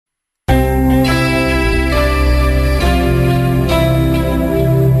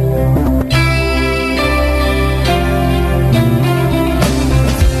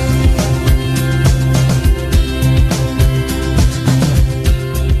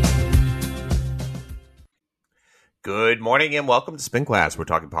Good morning and welcome to Spin Class. We're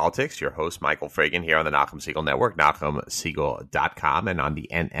talking politics. Your host, Michael Fragin, here on the Nachum Siegel Network, NachumSiegel.com, and on the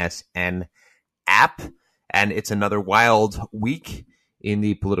NSN app. And it's another wild week in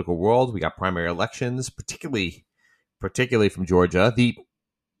the political world. We got primary elections, particularly from Georgia. The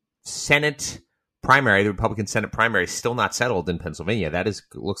Senate primary, the Republican Senate primary, is still not settled in Pennsylvania.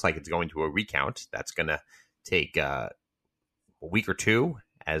 Looks like it's going to a recount. That's going to take a week or two,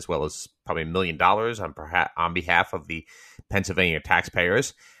 as well as probably $1 million on behalf of the Pennsylvania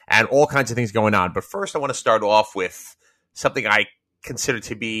taxpayers, and all kinds of things going on. But first, I want to start off with something I consider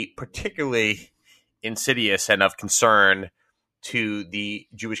to be particularly insidious and of concern to the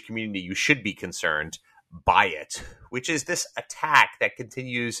Jewish community. You should be concerned by it, which is this attack that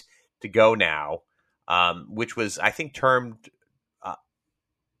continues to go now, which was, I think, termed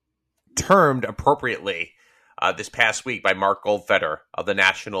appropriately this past week by Mark Goldfeder of the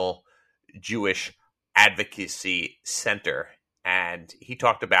National Jewish Advocacy Center. And he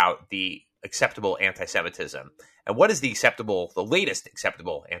talked about the acceptable anti-Semitism. And what is the latest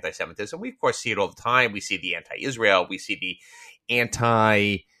acceptable anti-Semitism? We, of course, see it all the time. We see the anti-Israel. We see the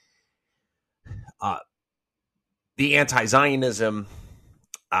anti-Zionism.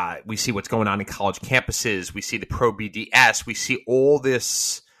 We see what's going on in college campuses. We see the pro-BDS. We see all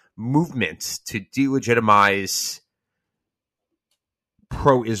this movement to delegitimize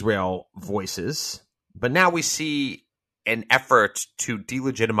pro-Israel voices. But now we see an effort to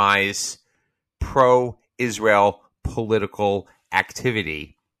delegitimize pro-Israel political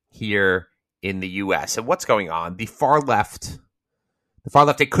activity here in the U.S. And what's going on? The far left,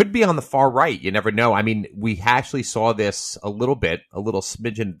 it could be on the far right. You never know. I mean, we actually saw this a little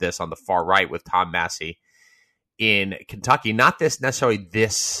smidgen of this on the far right with Tom Massey in Kentucky. Not necessarily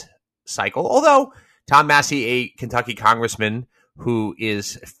this cycle, although Tom Massey, a Kentucky congressman who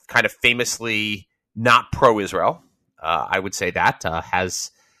is kind of famously not pro-Israel, I would say that, has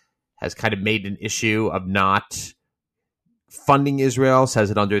kind of made an issue of not funding Israel,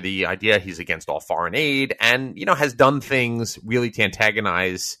 says it under the idea he's against all foreign aid, and, has done things really to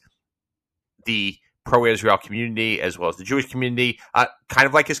antagonize the pro-Israel community as well as the Jewish community, kind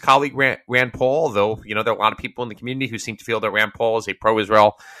of like his colleague Rand Paul, though, there are a lot of people in the community who seem to feel that Rand Paul is in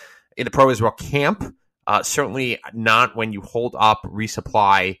the pro-Israel camp. Certainly not when you hold up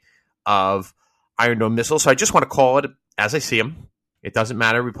resupply of Iron Dome missiles. So I just want to call it as I see them. It doesn't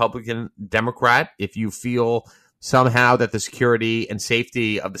matter, Republican, Democrat. If you feel somehow that the security and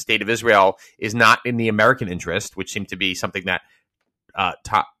safety of the state of Israel is not in the American interest, which seemed to be something that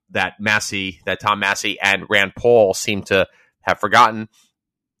Tom Massey and Rand Paul seem to have forgotten,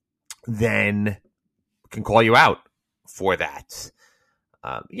 then can call you out for that.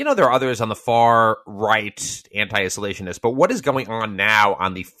 There are others on the far right, anti-isolationists, but what is going on now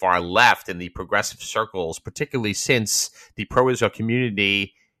on the far left in the progressive circles, particularly since the pro-Israel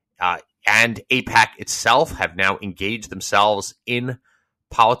community and AIPAC itself have now engaged themselves in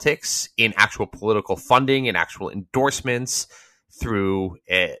politics, in actual political funding, in actual endorsements through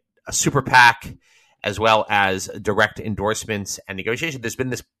a super PAC, as well as direct endorsements and negotiation. There's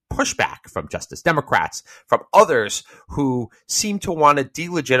been this pushback from Justice Democrats, from others who seem to want to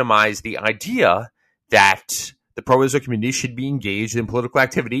delegitimize the idea that the pro-Israel community should be engaged in political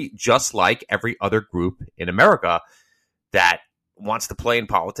activity, just like every other group in America that wants to play in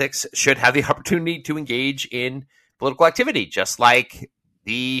politics should have the opportunity to engage in political activity, just like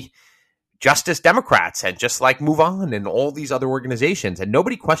the Justice Democrats and just like Move On and all these other organizations. And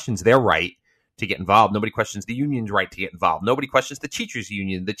nobody questions their right to get involved. Nobody questions the union's right to get involved. Nobody questions the teachers'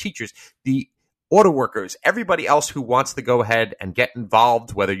 union, the teachers, the auto workers, everybody else who wants to go ahead and get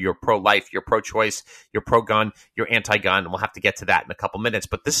involved, whether you're pro-life, you're pro-choice, you're pro-gun, you're anti-gun. We'll have to get to that in a couple minutes.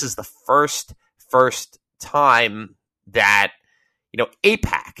 But this is the first time that,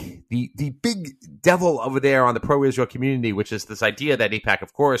 AIPAC, the big devil over there on the pro-Israel community, which is this idea that AIPAC,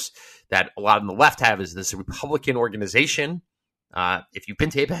 of course, that a lot on the left have, is this Republican organization. If you've been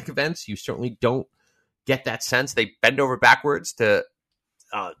to AIPAC events, you certainly don't get that sense. They bend over backwards to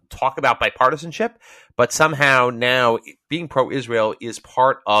talk about bipartisanship, but somehow now being pro-Israel is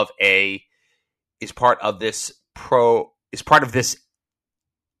part of this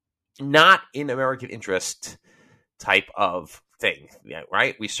not in American interest type of thing,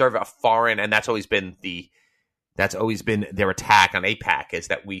 right? We serve a foreign, and that's always been their attack on AIPAC, is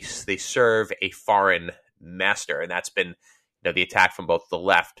that they serve a foreign master, and that's been the attack from both the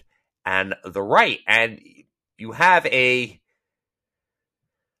left and the right. And you have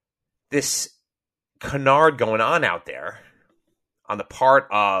this canard going on out there on the part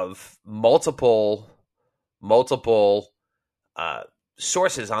of multiple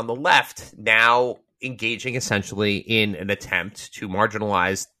sources on the left, now engaging essentially in an attempt to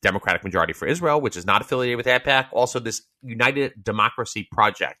marginalize Democratic Majority for Israel, which is not affiliated with AIPAC. Also, this United Democracy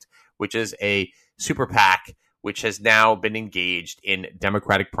Project, which is a super PAC, which has now been engaged in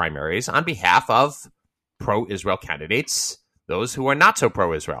Democratic primaries on behalf of pro-Israel candidates, those who are not so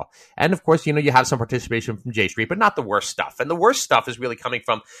pro-Israel. And of course, you have some participation from J Street, but not the worst stuff. And the worst stuff is really coming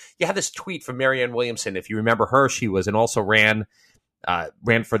from, you had this tweet from Marianne Williamson. If you remember her, she was and also ran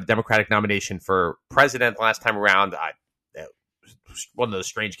for the Democratic nomination for president last time around. One of those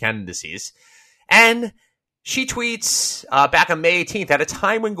strange candidacies. And she tweets back on May 18th, at a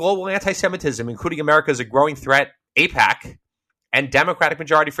time when global anti-Semitism, including America, is a growing threat, AIPAC and Democratic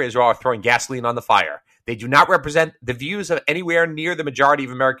Majority for Israel are throwing gasoline on the fire. They do not represent the views of anywhere near the majority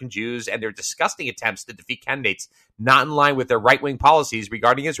of American Jews, and their disgusting attempts to defeat candidates not in line with their right-wing policies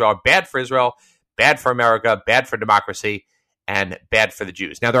regarding Israel are bad for Israel, bad for America, bad for democracy, and bad for the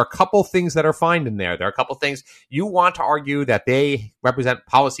Jews. Now, there are a couple things that are fine in there. There are a couple things. You want to argue that they represent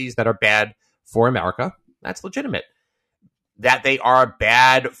policies that are bad for America. That's legitimate. That they are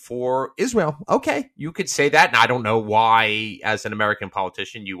bad for Israel. Okay, you could say that. And I don't know why, as an American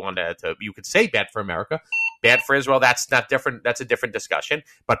politician, you could say bad for America. Bad for Israel, that's not different. That's a different discussion.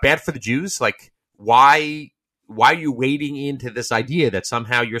 But bad for the Jews, like, why are you wading into this idea that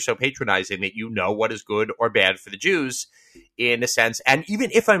somehow you're so patronizing that you know what is good or bad for the Jews in a sense? And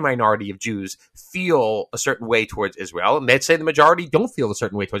even if a minority of Jews feel a certain way towards Israel, and let's say the majority don't feel a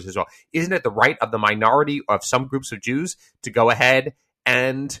certain way towards Israel, isn't it the right of the minority of some groups of Jews to go ahead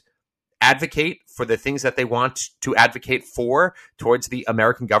and advocate for the things that they want to advocate for towards the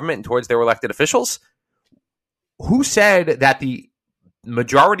American government and towards their elected officials? Who said that the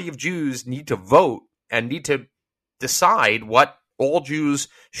majority of Jews need to vote and need to decide what all Jews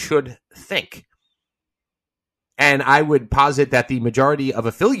should think? And I would posit that the majority of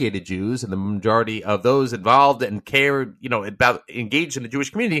affiliated Jews and the majority of those involved and care, about engaged in the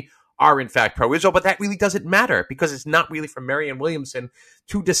Jewish community are in fact pro-Israel. But that really doesn't matter because it's not really for Marianne Williamson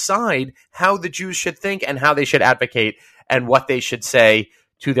to decide how the Jews should think and how they should advocate and what they should say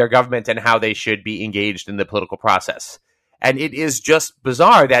to their government and how they should be engaged in the political process. And it is just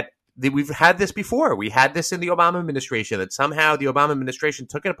bizarre that we've had this before. We had this in the Obama administration, that somehow the Obama administration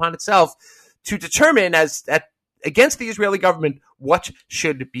took it upon itself to determine against the Israeli government what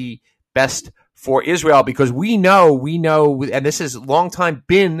should be best for Israel, because we know, and this has long time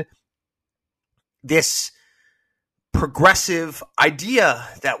been this progressive idea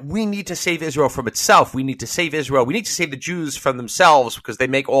that we need to save Israel from itself. We need to save Israel. We need to save the Jews from themselves because they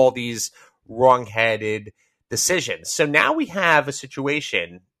make all these wrong-headed decisions. So now we have a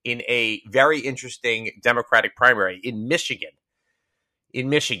situation in a very interesting Democratic primary in Michigan.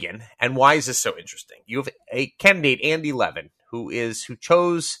 And why is this so interesting? You have a candidate, Andy Levin, who was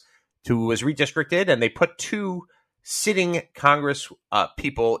redistricted, and they put two sitting Congress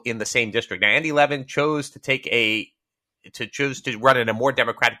people in the same district. Now, Andy Levin chose to run in a more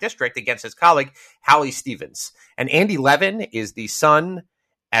Democratic district against his colleague, Hallie Stevens. And Andy Levin is the son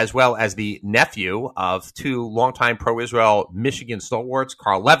as well as the nephew of two longtime pro-Israel Michigan stalwarts,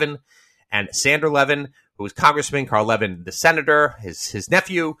 Carl Levin and Sander Levin, who was congressman, Carl Levin, the senator, his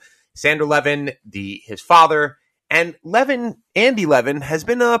nephew, Sander Levin, his father. And Andy Levin has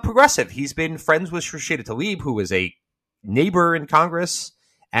been a progressive. He's been friends with Rashida Tlaib, who is a neighbor in Congress,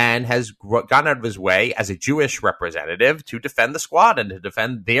 and has gone out of his way as a Jewish representative to defend the squad and to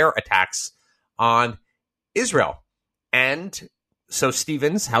defend their attacks on Israel. And so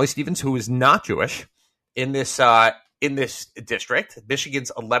Hallie Stevens, who is not Jewish, in this district,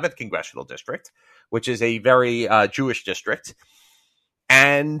 Michigan's 11th congressional district, which is a very Jewish district,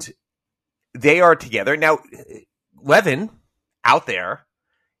 and they are together. Now, Levin out there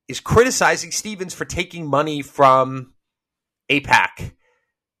is criticizing Stevens for taking money from AIPAC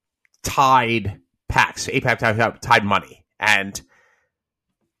tied PACs, AIPAC tied money. And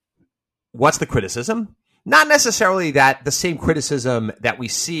what's the criticism? Not necessarily that the same criticism that we're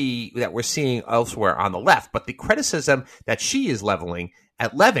seeing elsewhere on the left, but the criticism that she is leveling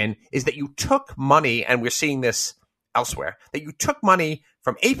at Levin is that you took money, and we're seeing this elsewhere, that you took money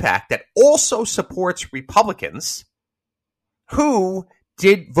from AIPAC that also supports Republicans who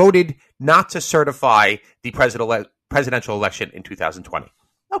voted not to certify the presidential election in 2020.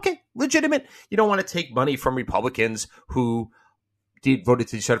 Okay, legitimate. You don't want to take money from Republicans who voted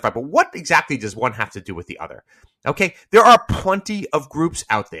to decertify, but what exactly does one have to do with the other? Okay, there are plenty of groups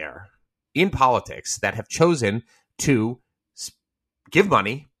out there in politics that have chosen to give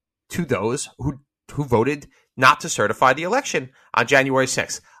money to those who voted not to certify the election on January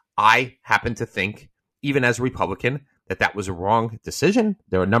 6th. I happen to think, even as a Republican, that was a wrong decision.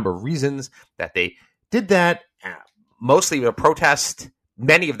 There are a number of reasons that they did that mostly a protest.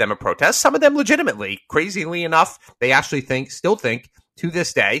 Many of them a protest, some of them legitimately. Crazily enough, they actually still think to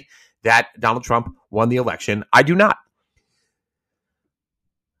this day that Donald Trump won the election. I do not.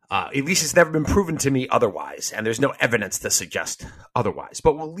 At least it's never been proven to me otherwise, and there's no evidence to suggest otherwise.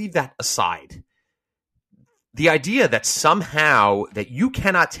 But we'll leave that aside. The idea that somehow that you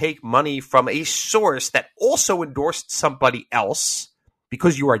cannot take money from a source that also endorsed somebody else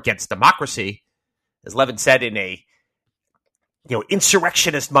because you are against democracy, as Levin said in a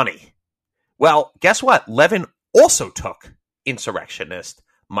insurrectionist money. Well, guess what? Levin also took insurrectionist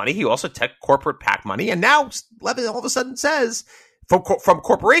money. He also took corporate PAC money, and now Levin all of a sudden says from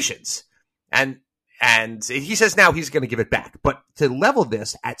corporations, and he says now he's going to give it back. But to level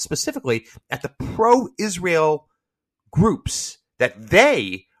this specifically at the pro-Israel groups, that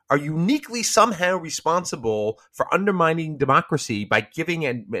they are uniquely somehow responsible for undermining democracy by giving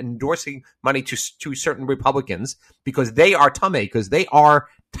and endorsing money to certain Republicans because they are tameh, because they are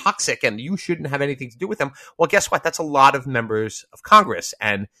toxic and you shouldn't have anything to do with them. Well, guess what? That's a lot of members of Congress,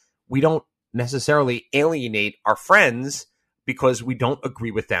 and we don't necessarily alienate our friends because we don't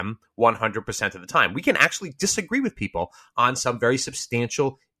agree with them 100% of the time. We can actually disagree with people on some very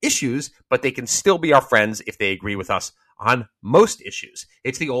substantial issues, but they can still be our friends if they agree with us on most issues.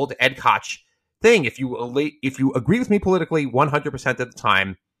 It's the old Ed Koch thing. If you agree with me politically 100% of the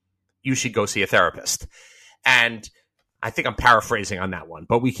time, you should go see a therapist. And I think I'm paraphrasing on that one,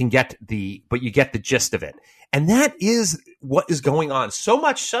 but you get the gist of it. And that is what is going on. So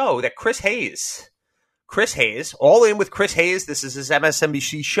much so that Chris Hayes, All In with Chris Hayes, this is his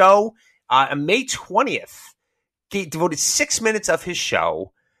MSNBC show, on May 20th, he devoted 6 minutes of his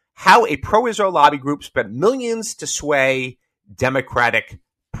show how a pro-Israel lobby group spent millions to sway Democratic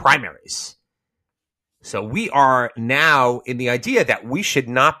primaries. So we are now in the idea that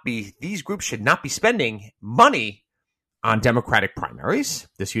these groups should not be spending money on Democratic primaries,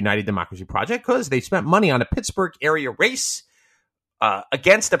 this United Democracy Project, because they spent money on a Pittsburgh area race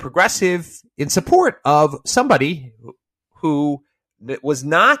against a progressive in support of somebody who was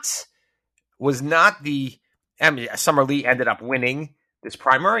not the, Summer Lee ended up winning this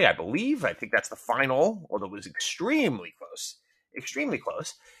primary, I believe. I think that's the final, although it was extremely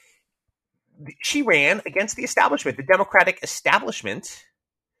close. She ran against the establishment, the Democratic establishment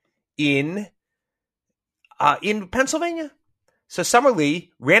in Pennsylvania. So Summer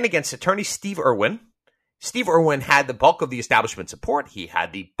Lee ran against attorney Steve Irwin. Steve Irwin had the bulk of the establishment support. He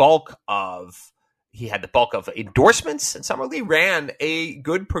had the bulk of endorsements, and Summer Lee ran a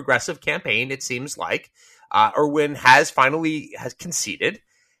good progressive campaign. It seems like Irwin has conceded,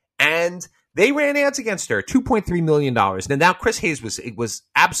 and they ran ads against her, $2.3 million. Now Chris Hayes was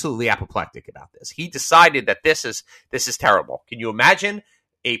absolutely apoplectic about this. He decided that this is terrible. Can you imagine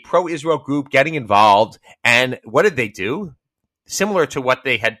a pro-Israel group getting involved? And what did they do? Similar to what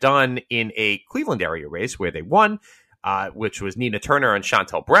they had done in a Cleveland area race where they won, which was Nina Turner and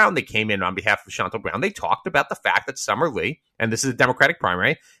Chantel Brown. They came in on behalf of Chantel Brown. They talked about the fact that Summer Lee, and this is a Democratic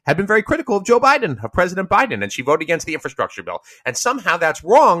primary, had been very critical of Joe Biden, of President Biden, and she voted against the infrastructure bill. And somehow that's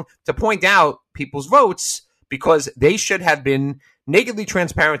wrong to point out people's votes because they should have been nakedly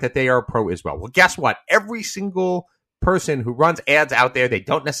transparent that they are pro-Israel. Well, guess what? Every single person who runs ads out there, they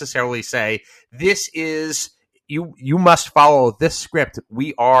don't necessarily say, this is... You must follow this script.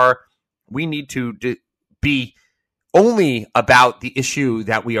 We need to be only about the issue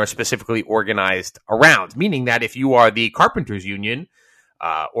that we are specifically organized around, meaning that if you are the carpenters union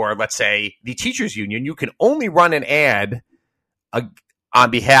or let's say the teachers union, you can only run an ad on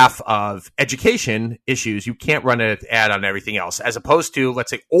behalf of education issues. You can't run an ad on everything else, as opposed to,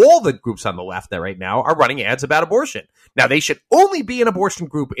 let's say, all the groups on the left that right now are running ads about abortion. Now, they should only be an abortion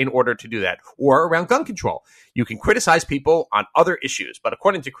group in order to do that, or around gun control. You can criticize people on other issues, but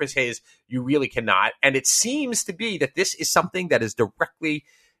according to Chris Hayes, you really cannot. And it seems to be that this is something that is directly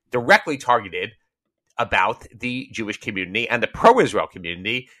targeted about the Jewish community and the pro-Israel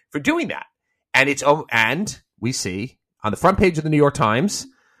community for doing that. And we see on the front page of the New York Times,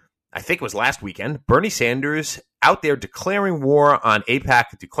 I think it was last weekend, Bernie Sanders out there declaring war on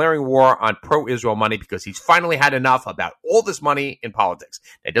AIPAC, declaring war on pro-Israel money because he's finally had enough about all this money in politics.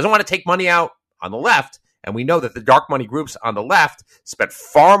 Now, he doesn't want to take money out on the left, and we know that the dark money groups on the left spent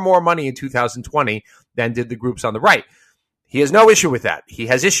far more money in 2020 than did the groups on the right. He has no issue with that. He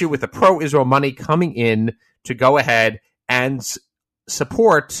has issue with the pro-Israel money coming in to go ahead and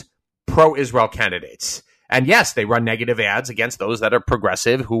support pro-Israel candidates. And yes, they run negative ads against those that are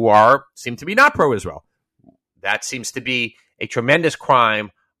progressive who seem to be not pro-Israel. That seems to be a tremendous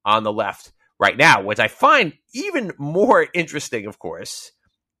crime on the left right now, which I find even more interesting, of course,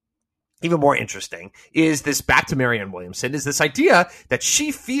 even more interesting, is this, back to Marianne Williamson, is this idea that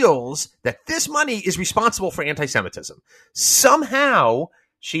she feels that this money is responsible for anti-Semitism. Somehow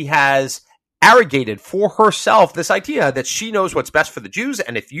she has arrogated for herself this idea that she knows what's best for the Jews,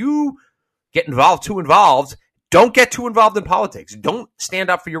 and if you get too involved, don't get too involved in politics. Don't stand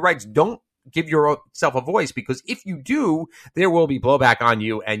up for your rights. Don't give yourself a voice, because if you do, there will be blowback on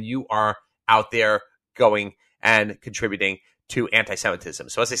you, and you are out there going and contributing to anti-Semitism.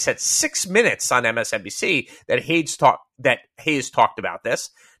 So as I said, 6 minutes on MSNBC that Hayes talked about this.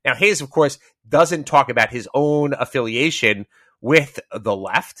 Now, Hayes, of course, doesn't talk about his own affiliation with the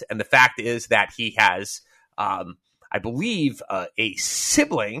left. And the fact is that he has, I believe, a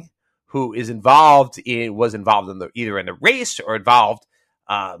sibling who was involved in either in the race or involved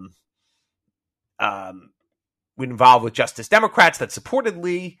with Justice Democrats that supported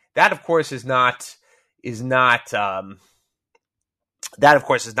Lee. That, of course, is not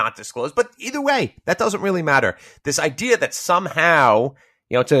disclosed. But either way, that doesn't really matter. This idea that somehow,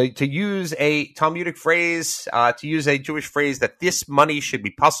 to use a Talmudic phrase, to use a Jewish phrase, that this money should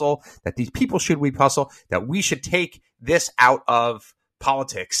be puzzle, that these people should be puzzle, that we should take this out of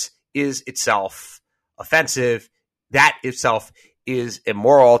politics is itself offensive. That itself is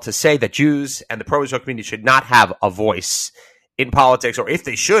immoral. To say that Jews and the pro-Israel community should not have a voice in politics, or if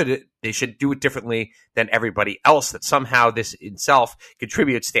they should do it differently than everybody else, that somehow this itself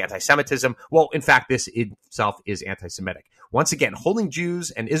contributes to anti-Semitism. Well, in fact, this itself is anti-Semitic. Once again, holding Jews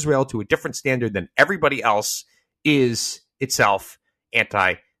and Israel to a different standard than everybody else is itself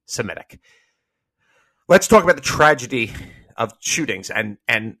anti-Semitic. Let's talk about the tragedy of shootings. And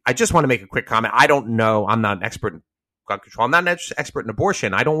I just want to make a quick comment. I don't know. I'm not an expert in gun control. I'm not an expert in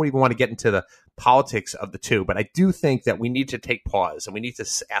abortion. I don't even want to get into the politics of the two, but I do think that we need to take pause and we need to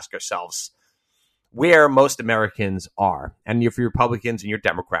ask ourselves where most Americans are. And if you're Republicans and you're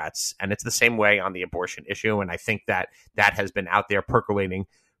Democrats, and it's the same way on the abortion issue. And I think that has been out there percolating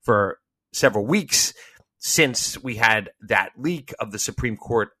for several weeks since we had that leak of the Supreme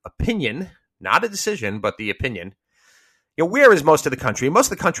Court opinion, not a decision, but the opinion. Where is most of the country?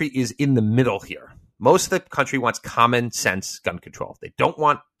 Most of the country is in the middle here. Most of the country wants common sense gun control. They don't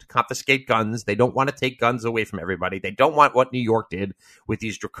want to confiscate guns. They don't want to take guns away from everybody. They don't want what New York did with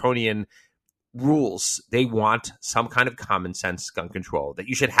these draconian rules. They want some kind of common sense gun control, that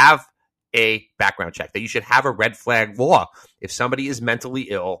you should have a background check, that you should have a red flag law. If somebody is mentally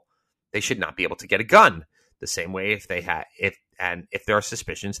ill, they should not be able to get a gun. The same way if there are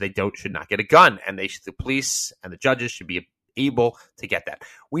suspicions, they should not get a gun, and the police and the judges should be able to get that.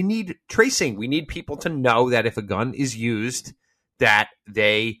 We need tracing. We need people to know that if a gun is used, that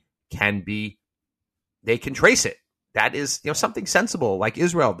they can trace it. That is, something sensible. Like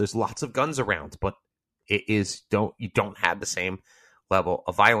Israel, there's lots of guns around, but you don't have the same level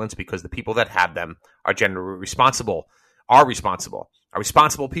of violence because the people that have them are generally responsible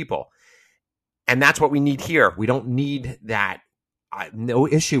people. And that's what we need here. We don't need that. No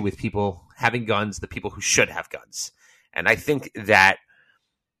issue with people having guns, the people who should have guns. And I think that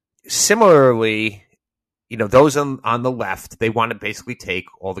similarly, those on the left, they want to basically take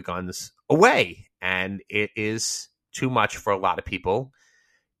all the guns away. And it is too much for a lot of people.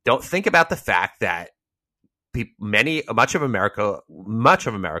 Don't think about the fact that much of America, not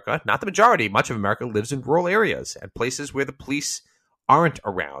the majority, much of America lives in rural areas and places where the police aren't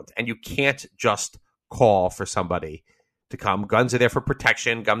around. And you can't just call for somebody to come. Guns are there for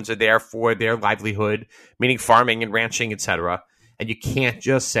protection. Guns are there for their livelihood, meaning farming and ranching, etc. And you can't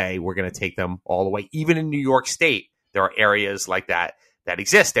just say we're going to take them all away. Even in New York State, there are areas like that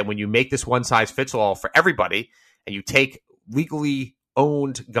exist. And when you make this one size fits all for everybody, and you take legally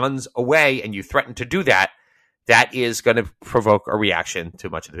owned guns away, and you threaten to do that, that is going to provoke a reaction for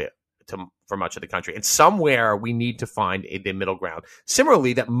much of the country. And somewhere we need to find the middle ground.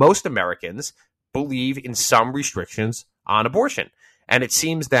 Similarly, that most Americans believe in some restrictions on abortion. And it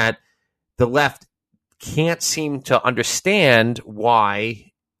seems that the left can't seem to understand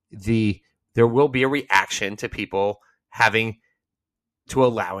why there will be a reaction to people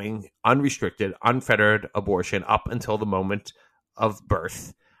allowing unrestricted, unfettered abortion up until the moment of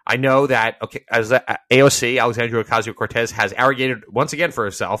birth. I know that as AOC, Alexandria Ocasio-Cortez, has arrogated once again for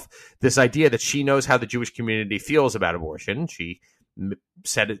herself this idea that she knows how the Jewish community feels about abortion. She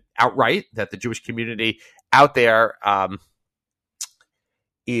said it outright that the Jewish community out there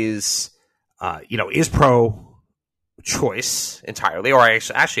is pro-choice entirely, or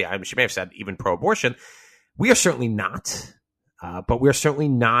actually, she may have said even pro-abortion. We are certainly not, but we're certainly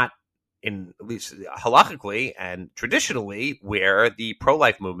not, in at least halakhically and traditionally, where the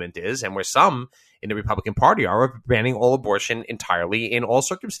pro-life movement is, and where some in the Republican Party are banning all abortion entirely in all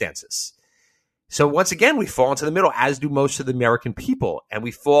circumstances. So once again, we fall into the middle, as do most of the American people, and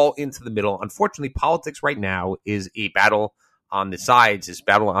we fall into the middle. Unfortunately, politics right now is a battle on the sides, is a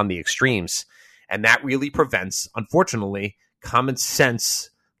battle on the extremes, and that really prevents, unfortunately, common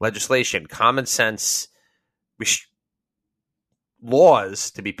sense legislation, common sense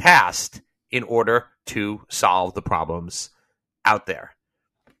laws to be passed in order to solve the problems out there.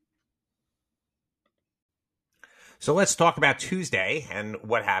 So let's talk about Tuesday and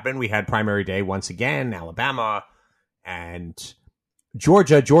what happened. We had primary day once again, Alabama and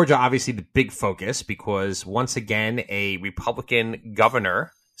Georgia. Georgia, obviously the big focus, because once again, a Republican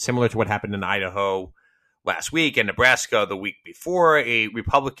governor, similar to what happened in Idaho last week and Nebraska the week before, a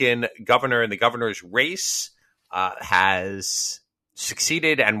Republican governor in the governor's race has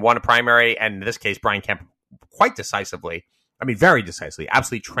succeeded and won a primary. And in this case, Brian Kemp quite decisively, very decisively,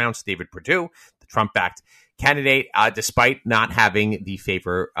 absolutely trounced David Perdue, the Trump-backed candidate, despite not having the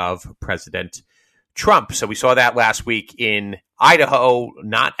favor of President Trump. So we saw that last week in Idaho,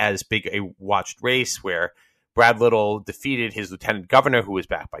 not as big a watched race where Brad Little defeated his lieutenant governor, who was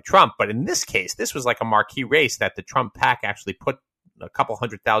backed by Trump. But in this case, this was like a marquee race that the Trump PAC actually put a couple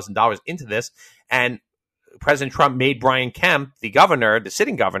 $100,000 into this. And President Trump made Brian Kemp, the governor, the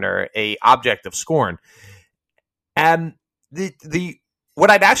sitting governor, a object of scorn. And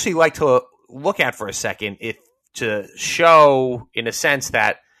what I'd actually like to look at for a second is to show, in a sense,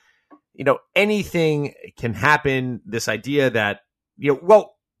 that anything can happen. This idea that we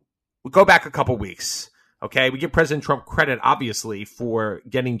go back a couple weeks. Okay, we give President Trump credit, obviously, for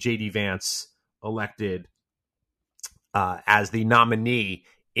getting J.D. Vance elected as the nominee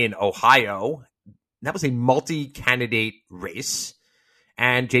in Ohio. That was a multi-candidate race.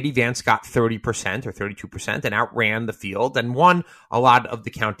 And J.D. Vance got 30% or 32% and outran the field and won a lot of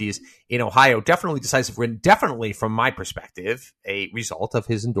the counties in Ohio. Definitely decisive win, definitely from my perspective, a result of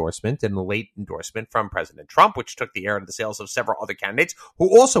his endorsement and the late endorsement from President Trump, which took the air out of the sails of several other candidates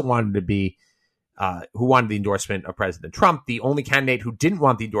who also wanted to be, who wanted the endorsement of President Trump. The only candidate who didn't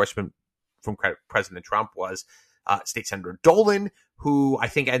want the endorsement from President Trump was State Senator Dolan, who I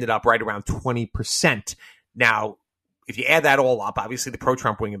think ended up right around 20%. Now, if you add that all up, obviously the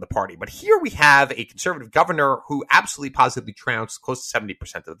pro-Trump wing of the party. But here we have a conservative governor who absolutely positively trounced close to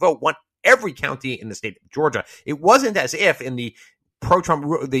 70% of the vote, won every county in the state of Georgia. It wasn't as if in the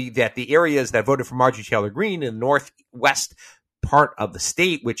pro-Trump, that the areas that voted for Marjorie Taylor Greene in the northwest part of the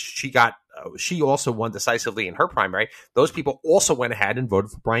state, which she also won decisively in her primary, those people also went ahead and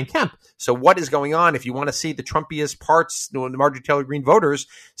voted for Brian Kemp. So what is going on? If you want to see the Trumpiest parts, the Marjorie Taylor Greene voters,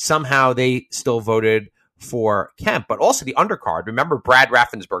 somehow they still voted for Kemp. But also the undercard. Remember Brad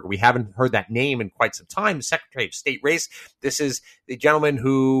Raffensperger. We haven't heard that name in quite some time. The Secretary of State race. This is the gentleman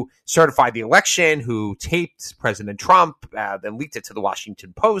who certified the election, who taped President Trump, then leaked it to the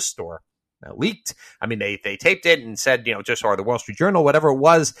Washington Post, or leaked. They taped it and said, or the Wall Street Journal, whatever it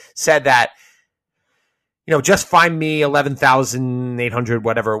was, said that, just find me 11,800,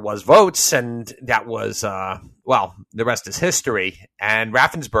 whatever it was, votes. And that was, the rest is history. And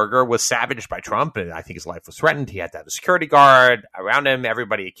Raffensperger was savaged by Trump, and I think his life was threatened. He had to have a security guard around him.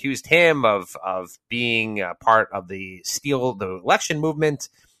 Everybody accused him of being part of the election movement,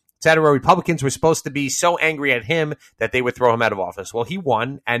 etc. Republicans were supposed to be so angry at him that they would throw him out of office. Well, he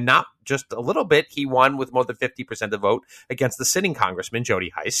won, and not just a little bit. He won with more than 50% of the vote against the sitting Congressman,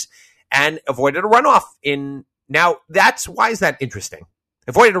 Jody Hice, and avoided a runoff why is that interesting?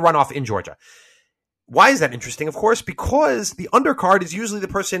 Avoided a runoff in Georgia. Why is that interesting? Of course, because the undercard is usually the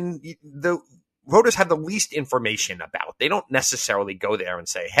person the voters have the least information about. They don't necessarily go there and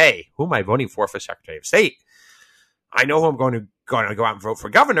say, hey, who am I voting for Secretary of State? I know who I'm going to go out and vote for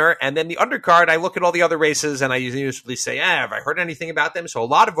governor. And then the undercard, I look at all the other races and I usually say, have I heard anything about them? So a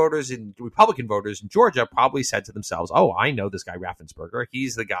lot of Republican voters in Georgia probably said to themselves, oh, I know this guy Raffensperger.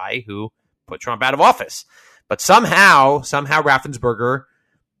 He's the guy who put Trump out of office. But somehow Raffensperger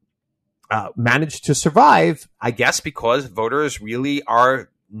managed to survive, I guess, because voters really are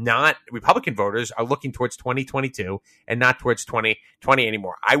not, Republican voters are looking towards 2022 and not towards 2020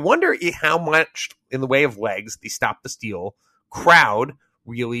 anymore. I wonder how much in the way of legs the Stop the Steal crowd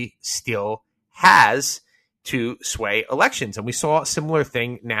really still has to sway elections. And we saw a similar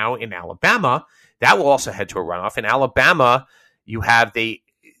thing now in Alabama. That will also head to a runoff. In Alabama, you have the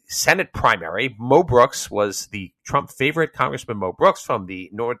Senate primary. Mo Brooks was the Trump favorite. Congressman Mo Brooks from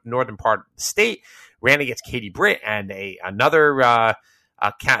the northern part of the state ran against Katie Britt and another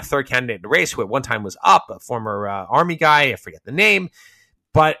third candidate in the race who at one time was up, a former Army guy. I forget the name.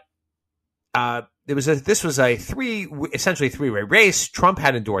 But this was essentially a three-way race. Trump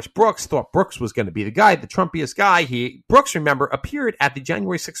had endorsed Brooks, thought Brooks was going to be the guy, the Trumpiest guy. Brooks, remember, appeared at the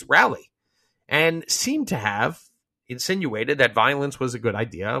January 6th rally and seemed to have insinuated that violence was a good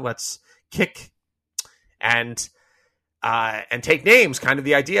idea. Let's kick and take names, kind of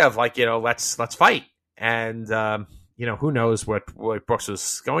the idea of like, let's fight. And, who knows what Brooks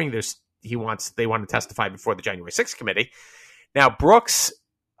was going. They want to testify before the January 6th committee. Now, Brooks,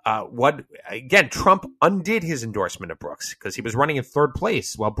 Trump undid his endorsement of Brooks because he was running in third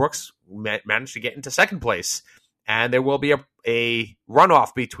place while Brooks managed to get into second place. And there will be a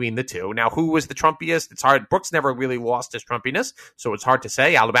runoff between the two. Now, who was the Trumpiest? It's hard. Brooks never really lost his Trumpiness, so it's hard to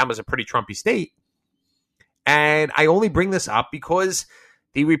say. Alabama's a pretty Trumpy state. And I only bring this up because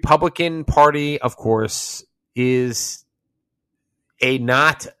the Republican Party, of course, is I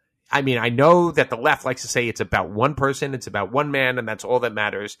know that the left likes to say it's about one person, it's about one man, and that's all that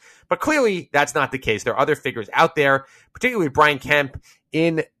matters. But clearly, that's not the case. There are other figures out there, particularly Brian Kemp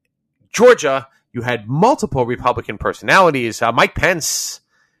in Georgia. You had multiple Republican personalities. Mike Pence,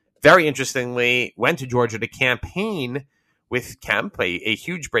 very interestingly, went to Georgia to campaign with Kemp, a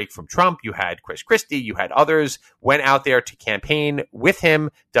huge break from Trump. You had Chris Christie, you had others went out there to campaign with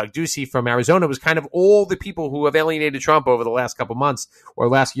him. Doug Ducey from Arizona was kind of all the people who have alienated Trump over the last couple months or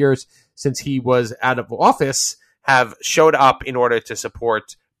last years since he was out of office have showed up in order to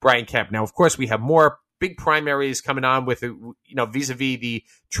support Brian Kemp. Now, of course, we have more big primaries coming on with, vis-a-vis the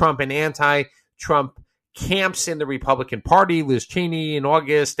Trump and anti-Trump camps in the Republican Party, Liz Cheney in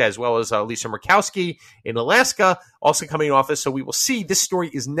August, as well as Lisa Murkowski in Alaska, also coming in office. So we will see. This story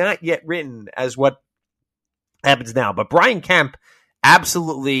is not yet written as what happens now. But Brian Kemp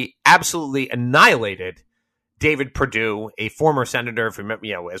absolutely annihilated David Perdue, a former senator.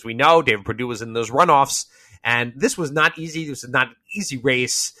 As we know, David Perdue was in those runoffs. And this was not easy. This was not an easy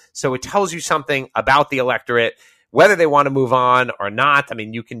race. So it tells you something about the electorate, whether they want to move on or not. I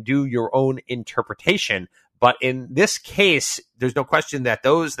mean, you can do your own interpretation. But in this case, there's no question that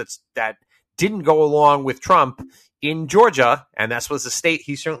those that didn't go along with Trump in Georgia, and that was the state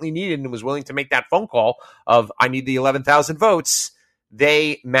he certainly needed and was willing to make that phone call of, I need the 11,000 votes,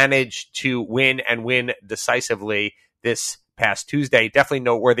 they managed to win and win decisively this past Tuesday. Definitely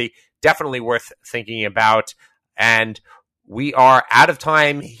noteworthy, definitely worth thinking about. And we are out of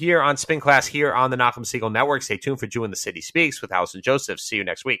time here on Spin Class, here on the Nachum Segal Network. Stay tuned for Jew in the City Speaks with Allison Joseph. See you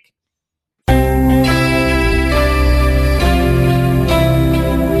next week.